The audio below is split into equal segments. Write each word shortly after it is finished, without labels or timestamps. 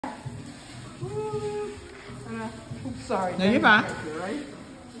Oops, sorry. No, you're fine. Right?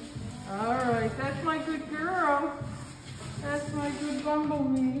 All right, that's my good girl. That's my good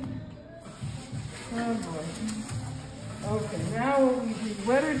bumblebee. Oh boy. Okay, now we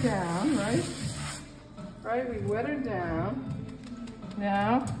wet her down, right? Right, we wet her down.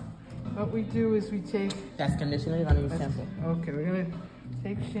 Now, what we do is we take... That's conditioner, you're gonna use shampoo. Okay, we're gonna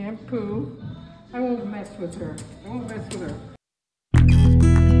take shampoo. I won't mess with her. I won't mess with her.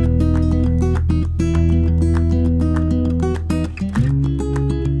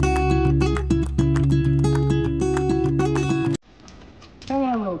 Come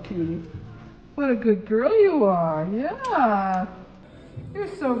on, little cutie. What a good girl you are. Yeah. You're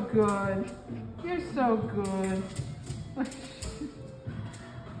so good. You're so good.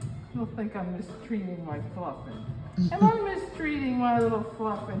 You'll think I'm mistreating my Fluffin. Am I mistreating my little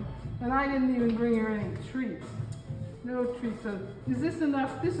Fluffin? And I didn't even bring her any treats. No treats. So is this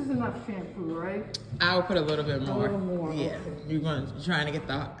enough? This is enough shampoo, right? I will put a little bit more. A little more. Yeah. Okay. You're trying to get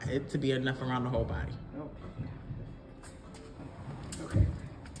it to be enough around the whole body. Okay.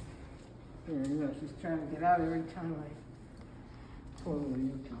 There you go. She's trying to get out every time I pull her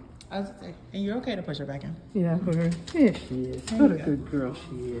Yuki. I was saying, and you're okay to push her back in. Yeah, put her. There she is. What a good girl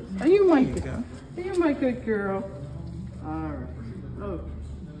she is. Are you my good girl? All right. Oh.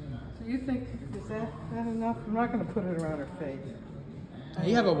 So you think is that enough? I'm not going to put it around her face.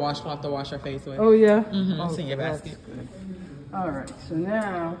 You have a washcloth to wash her face with. Oh yeah. Mm-hmm. Oh, It's in your basket. Good. All right. So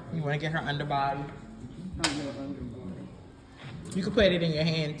now you want to get her underbody. I'm going to underbody. You can put it in your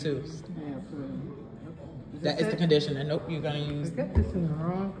hand too. Yeah, put it in. That is the conditioner. Nope, you're gonna I use. got this in the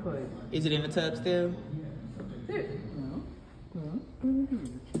wrong place. Is it in the tub still? There. No.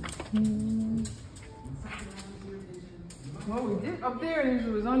 What we did up there it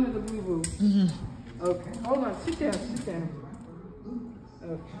was under the boo boo. Mm-hmm. Okay. Hold on. Sit down. Sit down.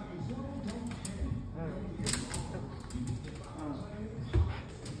 Okay.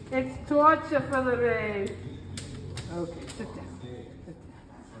 It's torture for the babe. Okay. Sit down. Sit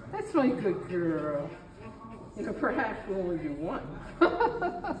down. That's my good girl. You know, perhaps we'll only do one.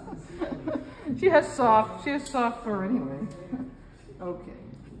 She has soft fur anyway. Okay,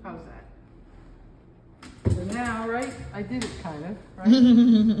 how's that? So now, right? I did it kind of, right?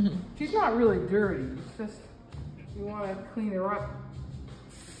 She's not really dirty. It's just you want to clean her up.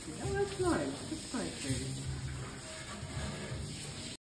 Oh, that's nice. That's nice, baby.